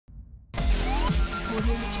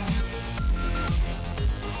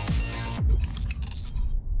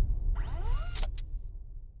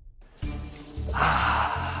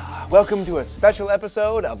Welcome to a special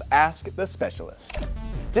episode of Ask the Specialist.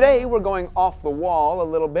 Today we're going off the wall a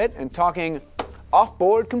little bit and talking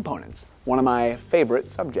off-board components, one of my favorite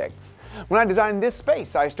subjects. When I designed this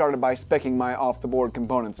space, I started by speccing my off-the-board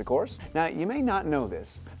components, of course. Now, you may not know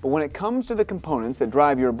this, but when it comes to the components that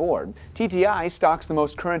drive your board, TTI stocks the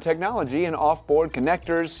most current technology in off-board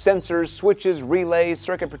connectors, sensors, switches, relays,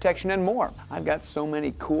 circuit protection, and more. I've got so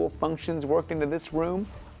many cool functions worked into this room,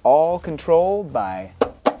 all controlled by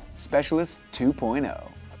Specialist 2.0.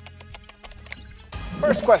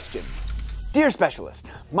 First question. Dear Specialist,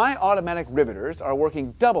 my automatic riveters are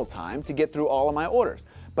working double time to get through all of my orders,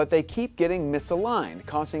 but they keep getting misaligned,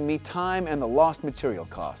 costing me time and the lost material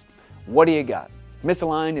cost. What do you got?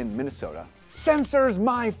 Misaligned in Minnesota. Sensors,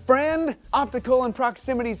 my friend! Optical and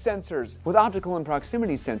proximity sensors. With optical and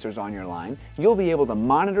proximity sensors on your line, you'll be able to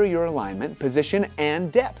monitor your alignment, position,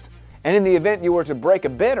 and depth. And in the event you were to break a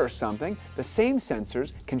bit or something, the same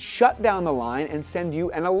sensors can shut down the line and send you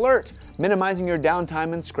an alert, minimizing your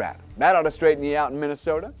downtime and scrap. That ought to straighten you out in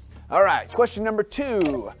Minnesota. All right, question number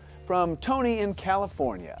 2 from Tony in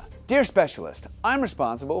California. Dear Specialist, I'm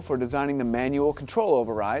responsible for designing the manual control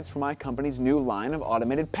overrides for my company's new line of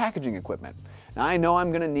automated packaging equipment. Now, I know I'm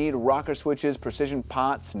going to need rocker switches, precision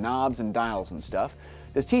pots, knobs, and dials and stuff.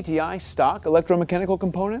 Does TTI stock electromechanical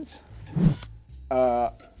components?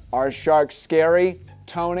 Are sharks scary,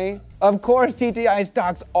 Tony? Of course TTI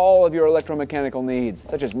stocks all of your electromechanical needs,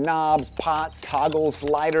 such as knobs, pots, toggles,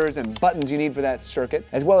 sliders, and buttons you need for that circuit,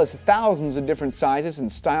 as well as thousands of different sizes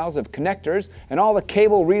and styles of connectors, and all the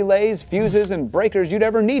cable relays, fuses, and breakers you'd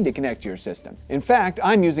ever need to connect to your system. In fact,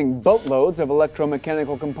 I'm using boatloads of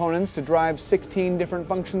electromechanical components to drive 16 different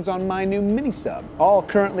functions on my new mini-sub, all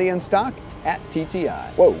currently in stock at TTI.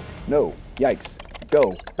 Whoa, no, yikes.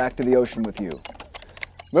 Go, back to the ocean with you.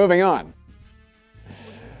 Moving on.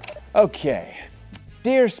 Okay,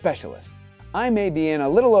 dear Specialist, I may be in a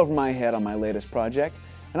little over my head on my latest project,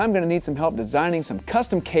 and I'm going to need some help designing some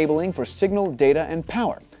custom cabling for signal, data, and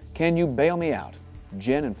power. Can you bail me out?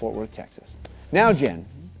 Jen in Fort Worth, Texas. Now, Jen,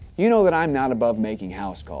 you know that I'm not above making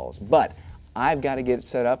house calls, but I've got to get it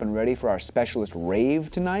set up and ready for our specialist rave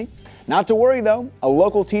tonight. Not to worry though, a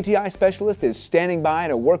local TTI specialist is standing by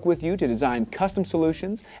to work with you to design custom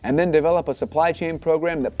solutions and then develop a supply chain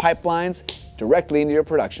program that pipelines directly into your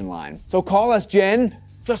production line. So call us, Jen.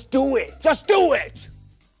 Just do it. Just do it.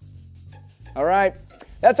 All right,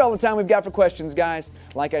 that's all the time we've got for questions, guys.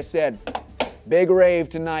 Like I said, big rave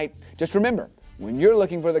tonight. Just remember, when you're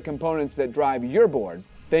looking for the components that drive your board,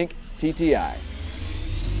 think TTI.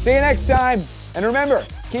 See you next time. And remember,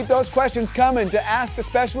 keep those questions coming to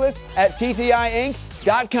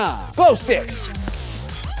askthespecialist@ttiinc.com. Glow sticks!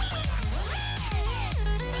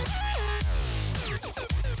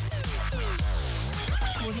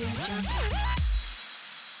 Audio Jungle.